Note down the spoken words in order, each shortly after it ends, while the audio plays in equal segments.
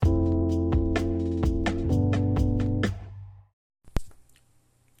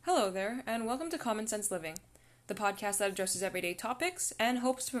there, and welcome to Common Sense Living, the podcast that addresses everyday topics and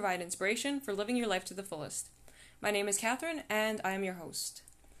hopes to provide inspiration for living your life to the fullest. My name is Catherine, and I am your host.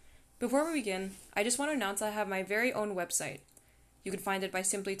 Before we begin, I just want to announce I have my very own website. You can find it by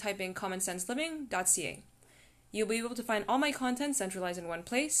simply typing commonsenseliving.ca. You'll be able to find all my content centralized in one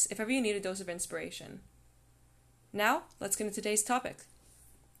place if ever you need a dose of inspiration. Now, let's get into today's topic.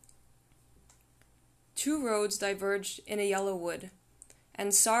 Two roads diverged in a yellow wood,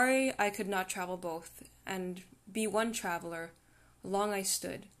 and sorry I could not travel both, and be one traveller. Long I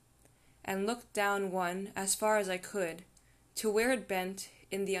stood, and looked down one as far as I could, to where it bent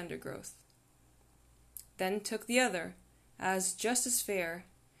in the undergrowth. Then took the other, as just as fair,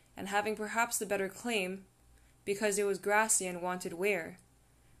 and having perhaps the better claim, because it was grassy and wanted wear,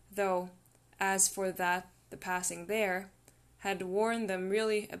 though, as for that, the passing there, had worn them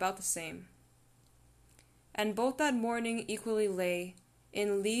really about the same. And both that morning equally lay,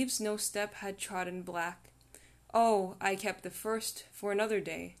 in leaves no step had trodden black. Oh, I kept the first for another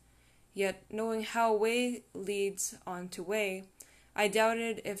day, yet knowing how way leads on to way, I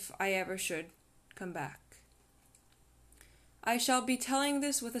doubted if I ever should come back. I shall be telling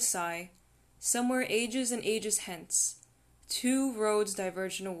this with a sigh, somewhere ages and ages hence. Two roads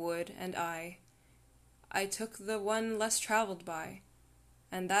diverged in a wood, and I took the one less travelled by,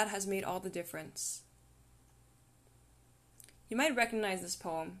 and that has made all the difference. You might recognize this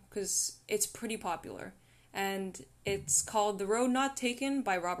poem because it's pretty popular, and it's called The Road Not Taken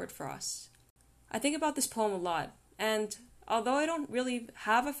by Robert Frost. I think about this poem a lot, and although I don't really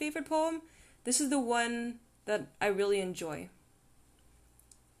have a favorite poem, this is the one that I really enjoy.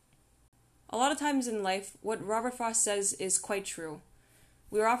 A lot of times in life, what Robert Frost says is quite true.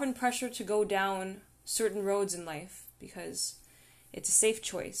 We are often pressured to go down certain roads in life because it's a safe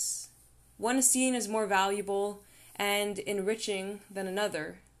choice. One is seen as more valuable and enriching than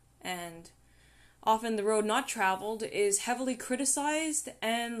another, and often the road not traveled is heavily criticized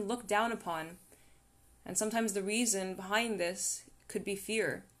and looked down upon. And sometimes the reason behind this could be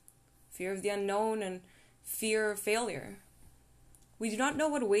fear of the unknown and fear of failure. We do not know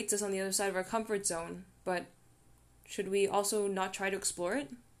what awaits us on the other side of our comfort zone, but should we also not try to explore it?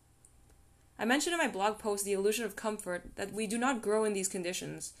 I mentioned in my blog post The Illusion of Comfort that we do not grow in these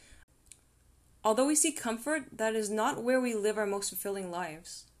conditions. Although we seek comfort, that is not where we live our most fulfilling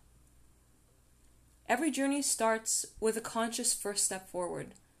lives. Every journey starts with a conscious first step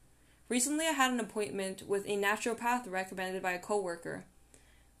forward. Recently I had an appointment with a naturopath recommended by a coworker.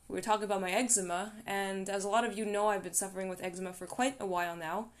 We were talking about my eczema, and as a lot of you know, I've been suffering with eczema for quite a while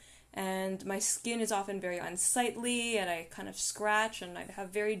now, and my skin is often very unsightly, and I kind of scratch, and I have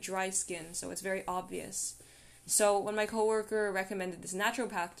very dry skin, so it's very obvious. So when my coworker recommended this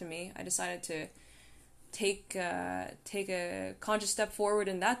naturopath to me, I decided to take a conscious step forward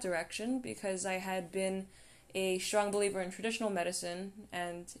in that direction because I had been a strong believer in traditional medicine,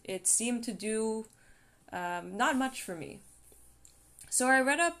 and it seemed to do not much for me. So I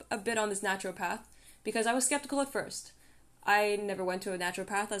read up a bit on this naturopath because I was skeptical at first. I never went to a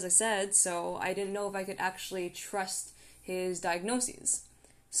naturopath, as I said, so I didn't know if I could actually trust his diagnoses.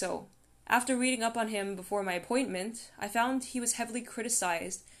 So after reading up on him before my appointment, I found he was heavily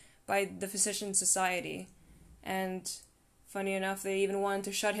criticized by the Physician Society, and funny enough, they even wanted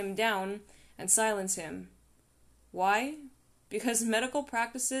to shut him down and silence him. Why? Because medical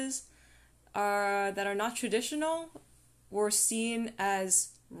practices that are not traditional were seen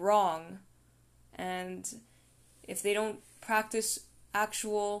as wrong, and if they don't practice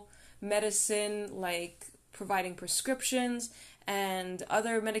actual medicine like providing prescriptions and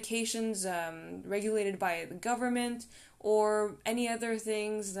other medications regulated by the government or any other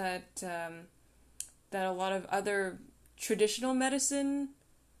things that a lot of other traditional medicine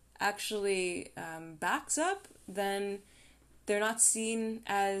actually backs up, then they're not seen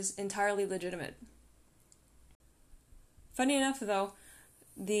as entirely legitimate. Funny enough, though,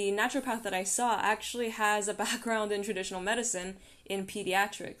 the naturopath that I saw actually has a background in traditional medicine in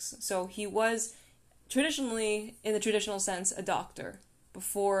pediatrics. So he was traditionally, in the traditional sense, a doctor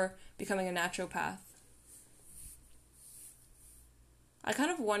before becoming a naturopath. I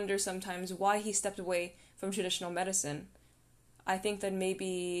kind of wonder sometimes why he stepped away from traditional medicine. I think that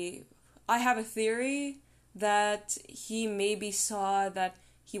maybe I have a theory that he maybe saw that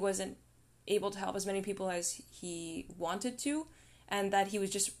he wasn't able to help as many people as he wanted to, and that he was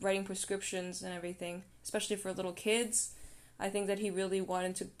just writing prescriptions and everything, especially for little kids. I think that he really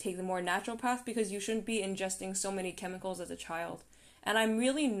wanted to take the more natural path because you shouldn't be ingesting so many chemicals as a child. And I'm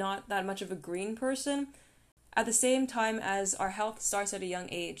really not that much of a green person. At the same time as our health starts at a young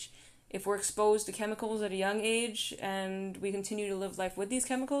age, if we're exposed to chemicals at a young age and we continue to live life with these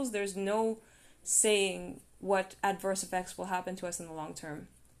chemicals, there's no saying what adverse effects will happen to us in the long term.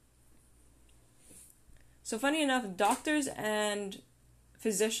 So funny enough, doctors and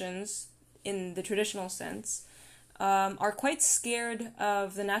physicians, in the traditional sense, are quite scared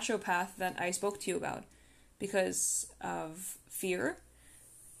of the naturopath that I spoke to you about because of fear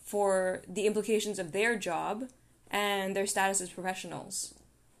for the implications of their job and their status as professionals.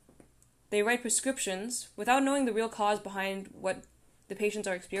 They write prescriptions without knowing the real cause behind what the patients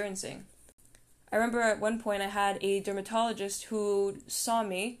are experiencing. I remember at one point I had a dermatologist who saw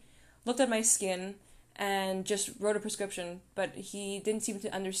me, looked at my skin, and just wrote a prescription, but he didn't seem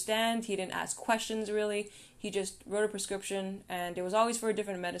to understand. He didn't ask questions really. He just wrote a prescription, and it was always for a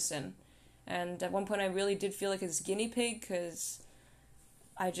different medicine. And at one point I really did feel like his guinea pig because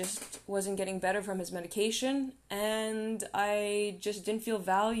I just wasn't getting better from his medication, and I just didn't feel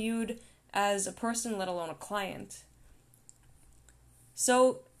valued as a person, let alone a client.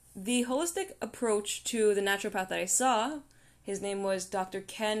 So the holistic approach to the naturopath that I saw, his name was Dr.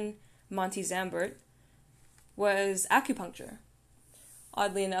 Ken Monty-Zambert, was acupuncture.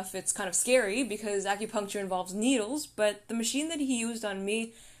 Oddly enough, it's kind of scary because acupuncture involves needles, but the machine that he used on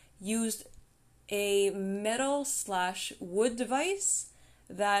me used a metal/wood device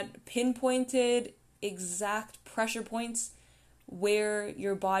that pinpointed exact pressure points where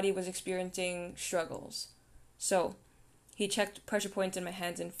your body was experiencing struggles. So he checked pressure points in my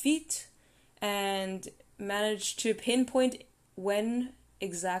hands and feet and managed to pinpoint when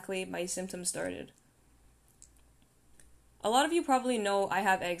exactly my symptoms started. A lot of you probably know I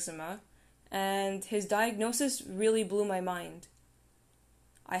have eczema, and his diagnosis really blew my mind.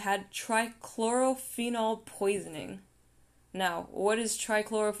 I had trichlorophenol poisoning. Now, what is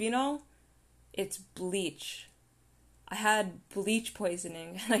trichlorophenol? It's bleach. I had bleach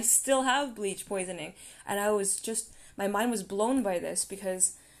poisoning, and I still have bleach poisoning, and my mind was blown by this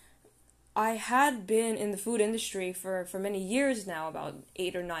because I had been in the food industry for many years now, about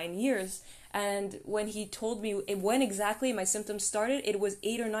 8 or 9 years, and when he told me when exactly my symptoms started, it was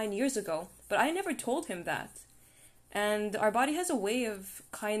 8 or 9 years ago, but I never told him that. And our body has a way of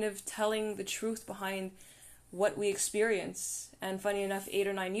kind of telling the truth behind what we experience. And funny enough, 8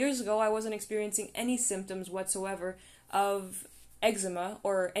 or 9 years ago, I wasn't experiencing any symptoms whatsoever of eczema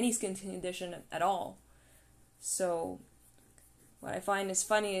or any skin condition at all. So what I find is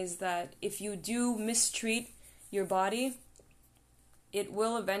funny is that if you do mistreat your body, it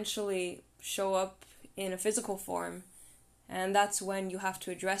will eventually show up in a physical form, and that's when you have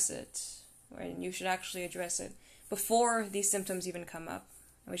to address it, right? And you should actually address it before these symptoms even come up.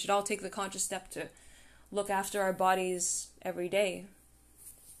 And we should all take the conscious step to look after our bodies every day.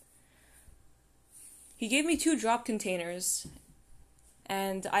 He gave me 2 drop containers,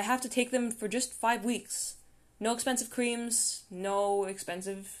 and I have to take them for just 5 weeks. No expensive creams, no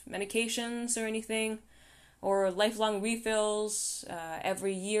expensive medications or anything, or lifelong refills,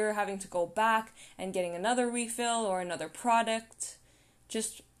 every year having to go back and getting another refill or another product.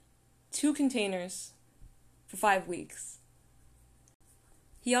 Just 2 containers for 5 weeks.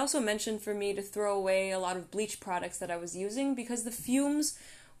 He also mentioned for me to throw away a lot of bleach products that I was using because the fumes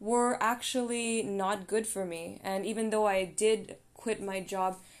were actually not good for me. And even though I did quit my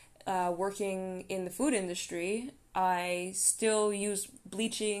job working in the food industry, I still use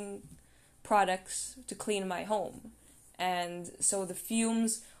bleaching products to clean my home. And so the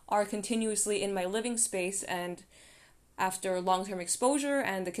fumes are continuously in my living space, and after long-term exposure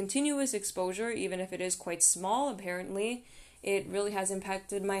and the continuous exposure, even if it is quite small apparently, it really has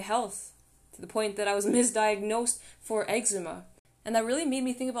impacted my health to the point that I was misdiagnosed for eczema. And that really made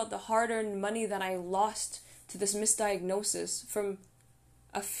me think about the hard-earned money that I lost to this misdiagnosis from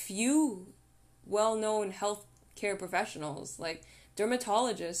a few well-known healthcare professionals like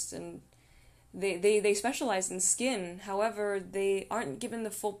dermatologists, and they specialize in skin. However, they aren't given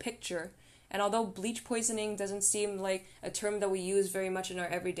the full picture. And although bleach poisoning doesn't seem like a term that we use very much in our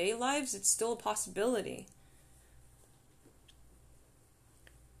everyday lives, it's still a possibility.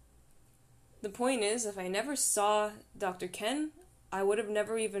 The point is, if I never saw Dr. Ken, I would have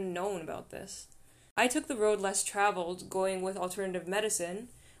never even known about this. I took the road less traveled, going with alternative medicine,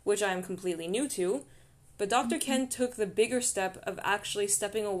 which I am completely new to, but Dr. Ken took the bigger step of actually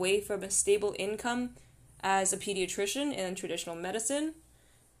stepping away from a stable income as a pediatrician in traditional medicine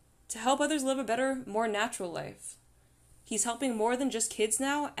to help others live a better, more natural life. He's helping more than just kids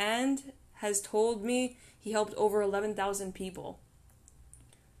now, and has told me he helped over 11,000 people.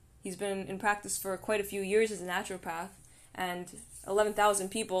 He's been in practice for quite a few years as a naturopath, and 11,000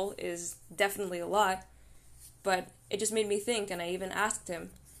 people is definitely a lot, but it just made me think, and I even asked him,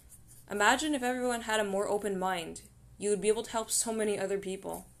 Imagine if everyone had a more open mind. You would be able to help so many other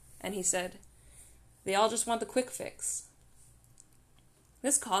people. And he said, they all just want the quick fix.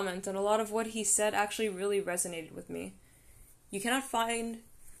 This comment and a lot of what he said actually really resonated with me. You cannot find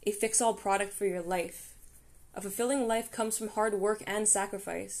a fix-all product for your life. A fulfilling life comes from hard work and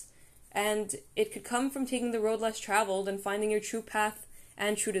sacrifice, and it could come from taking the road less traveled and finding your true path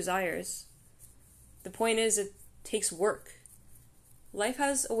and true desires. The point is, it takes work. Life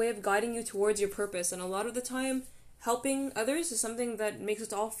has a way of guiding you towards your purpose, and a lot of the time, helping others is something that makes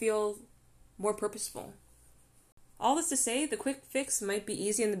us all feel more purposeful. All this to say, the quick fix might be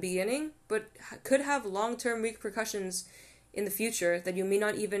easy in the beginning, but could have long-term repercussions in the future that you may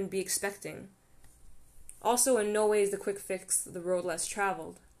not even be expecting. Also, in no way is the quick fix the road less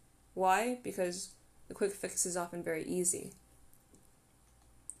traveled. Why? Because the quick fix is often very easy.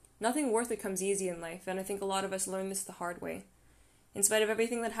 Nothing worth it comes easy in life, and I think a lot of us learn this the hard way. In spite of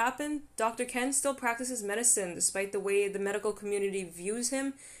everything that happened, Dr. Ken still practices medicine despite the way the medical community views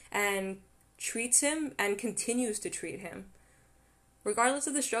him and treats him and continues to treat him. Regardless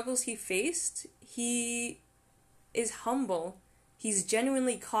of the struggles he faced, he is humble. He's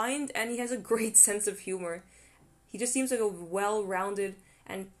genuinely kind, and he has a great sense of humor. He just seems like a well-rounded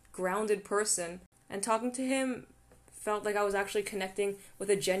and grounded person, and talking to him felt like I was actually connecting with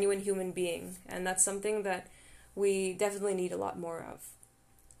a genuine human being, and that's something that we definitely need a lot more of.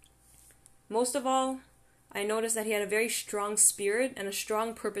 Most of all, I noticed that he had a very strong spirit and a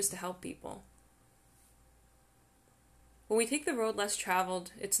strong purpose to help people. When we take the road less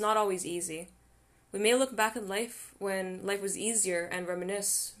traveled, it's not always easy. We may look back at life when life was easier and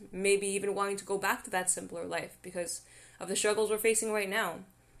reminisce, maybe even wanting to go back to that simpler life because of the struggles we're facing right now.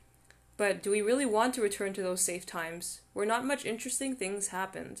 But do we really want to return to those safe times where not much interesting things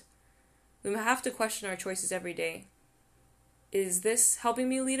happened? We have to question our choices every day. Is this helping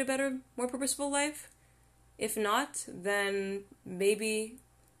me lead a better, more purposeful life? If not, then maybe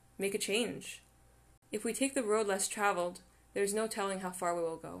make a change. If we take the road less traveled, there's no telling how far we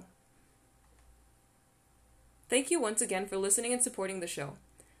will go. Thank you once again for listening and supporting the show.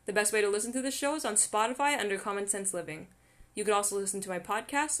 The best way to listen to the show is on Spotify under Common Sense Living. You can also listen to my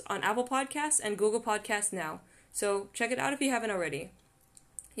podcast on Apple Podcasts and Google Podcasts now, so check it out if you haven't already.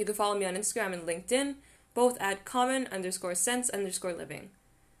 You can follow me on Instagram and LinkedIn, both at common_sense_living.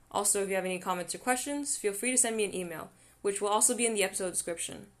 Also, if you have any comments or questions, feel free to send me an email, which will also be in the episode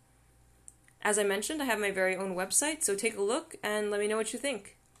description. As I mentioned, I have my very own website, so take a look and let me know what you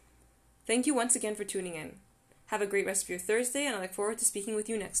think. Thank you once again for tuning in. Have a great rest of your Thursday, and I look forward to speaking with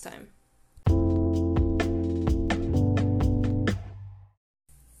you next time.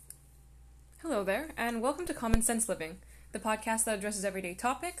 Hello there, and welcome to Common Sense Living, the podcast that addresses everyday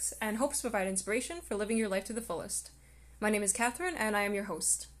topics and hopes to provide inspiration for living your life to the fullest. My name is Catherine, and I am your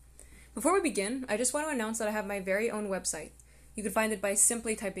host. Before we begin, I just want to announce that I have my very own website. You can find it by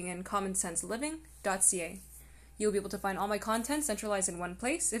simply typing in commonsenseliving.ca. You'll be able to find all my content centralized in one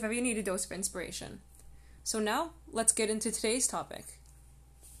place if ever you need a dose of inspiration. So now, let's get into today's topic.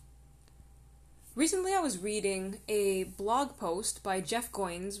 Recently I was reading a blog post by Jeff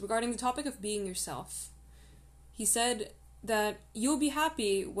Goins regarding the topic of being yourself. He said that you'll be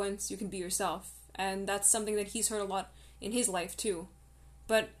happy once you can be yourself, and that's something that he's heard a lot in his life too.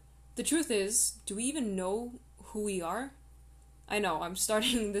 But the truth is, do we even know who we are? I know, I'm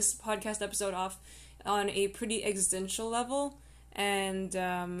starting this podcast episode off on a pretty existential level, and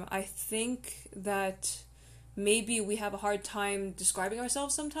I think that maybe we have a hard time describing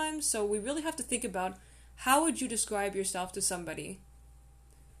ourselves sometimes, so we really have to think about how would you describe yourself to somebody?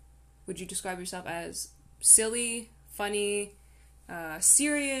 Would you describe yourself as silly, funny,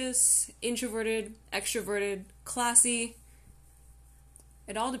 serious, introverted, extroverted, classy?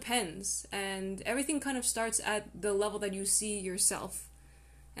 It all depends, and everything kind of starts at the level that you see yourself.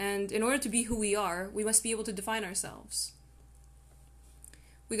 And in order to be who we are, we must be able to define ourselves.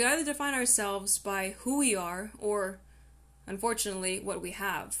 We can either define ourselves by who we are, or, unfortunately, what we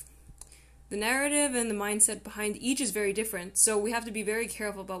have. The narrative and the mindset behind each is very different, so we have to be very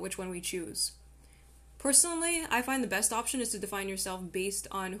careful about which one we choose. Personally, I find the best option is to define yourself based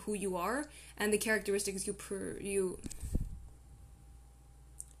on who you are and the characteristics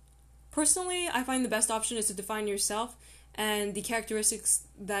Personally, I find the best option is to define yourself and the characteristics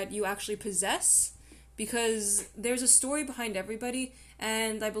that you actually possess, because there's a story behind everybody,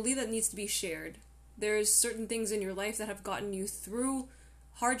 and I believe that needs to be shared. There's certain things in your life that have gotten you through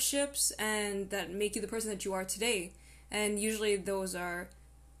hardships and that make you the person that you are today. And usually those are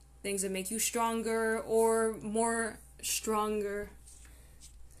things that make you stronger or more stronger.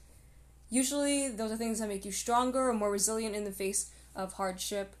 Usually those are things that make you stronger or more resilient in the face of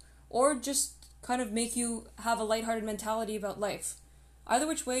hardship or just kind of make you have a lighthearted mentality about life. Either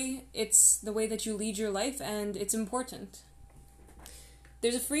which way, it's the way that you lead your life, and it's important.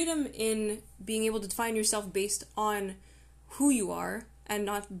 There's a freedom in being able to define yourself based on who you are, and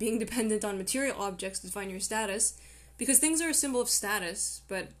not being dependent on material objects to define your status, because things are a symbol of status,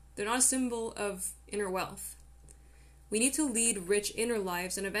 but they're not a symbol of inner wealth. We need to lead rich inner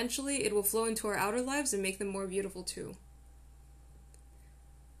lives, and eventually it will flow into our outer lives and make them more beautiful too.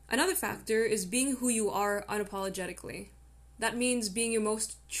 Another factor is being who you are unapologetically. That means being your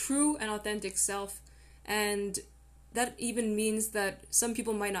most true and authentic self, and that even means that some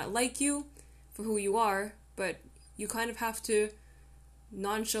people might not like you for who you are, but you kind of have to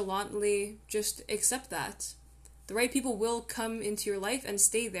nonchalantly just accept that. The right people will come into your life and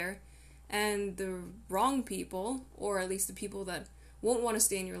stay there, and the wrong people, or at least the people that won't want to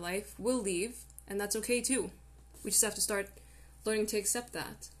stay in your life, will leave, and that's okay too. We just have to start learning to accept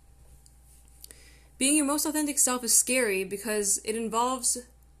that. Being your most authentic self is scary because it involves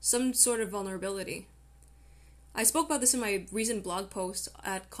some sort of vulnerability. I spoke about this in my recent blog post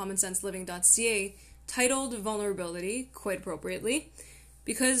at commonsenseliving.ca, titled Vulnerability, quite appropriately,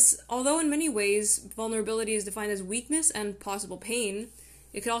 because although in many ways vulnerability is defined as weakness and possible pain,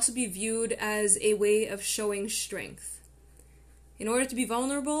 it could also be viewed as a way of showing strength. In order to be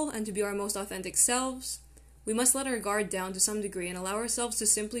vulnerable and to be our most authentic selves, we must let our guard down to some degree and allow ourselves to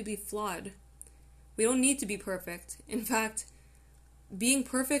simply be flawed. We don't need to be perfect. In fact, being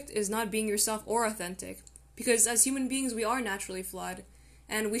perfect is not being yourself or authentic, because as human beings we are naturally flawed,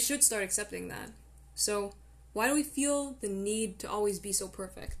 and we should start accepting that. So, why do we feel the need to always be so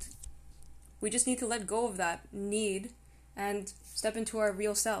perfect? We just need to let go of that need and step into our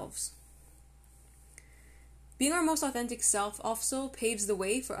real selves. Being our most authentic self also paves the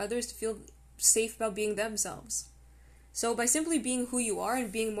way for others to feel safe about being themselves. So by simply being who you are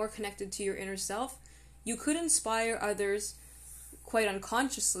and being more connected to your inner self, you could inspire others quite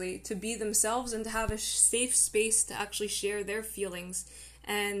unconsciously to be themselves and to have a safe space to actually share their feelings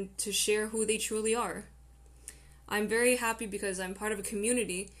and to share who they truly are. I'm very happy because I'm part of a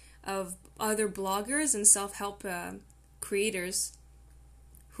community of other bloggers and self-help creators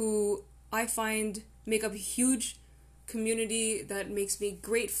who I find make up a huge community that makes me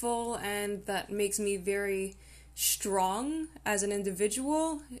grateful and that makes me very strong as an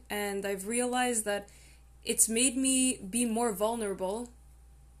individual, and I've realized that it's made me be more vulnerable,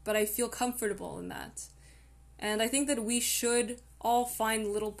 but I feel comfortable in that. And I think that we should all find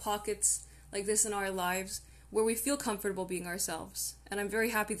little pockets like this in our lives where we feel comfortable being ourselves. And I'm very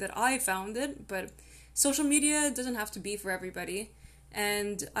happy that I found it, but social media doesn't have to be for everybody.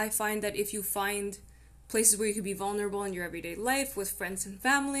 And I find that if you find places where you can be vulnerable in your everyday life with friends and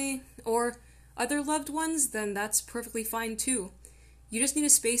family or other loved ones, then that's perfectly fine too. You just need a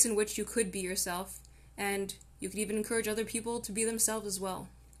space in which you could be yourself, and you could even encourage other people to be themselves as well.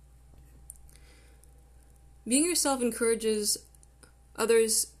 Being yourself encourages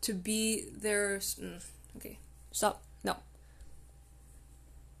others to be their... Okay, stop. No.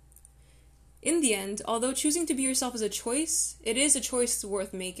 In the end, although choosing to be yourself is a choice, it is a choice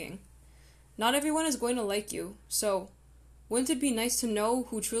worth making. Not everyone is going to like you, so wouldn't it be nice to know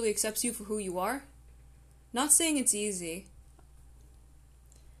who truly accepts you for who you are? Not saying it's easy.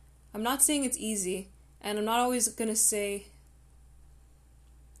 I'm not saying it's easy, and I'm not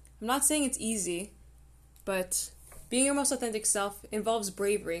saying it's easy, but being your most authentic self involves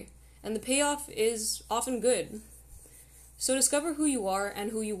bravery, and the payoff is often good. So discover who you are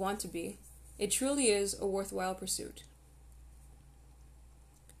and who you want to be. It truly is a worthwhile pursuit.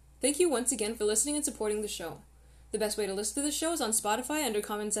 Thank you once again for listening and supporting the show. The best way to listen to the show is on Spotify under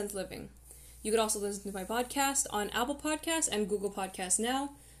Common Sense Living. You could also listen to my podcast on Apple Podcasts and Google Podcasts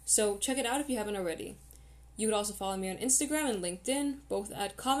now, so check it out if you haven't already. You could also follow me on Instagram and LinkedIn, both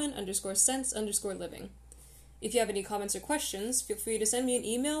at common_sense_living. If you have any comments or questions, feel free to send me an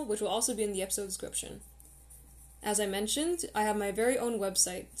email, which will also be in the episode description. As I mentioned, I have my very own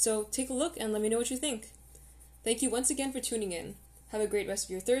website, so take a look and let me know what you think. Thank you once again for tuning in. Have a great rest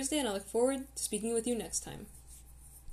of your Thursday, and I look forward to speaking with you next time.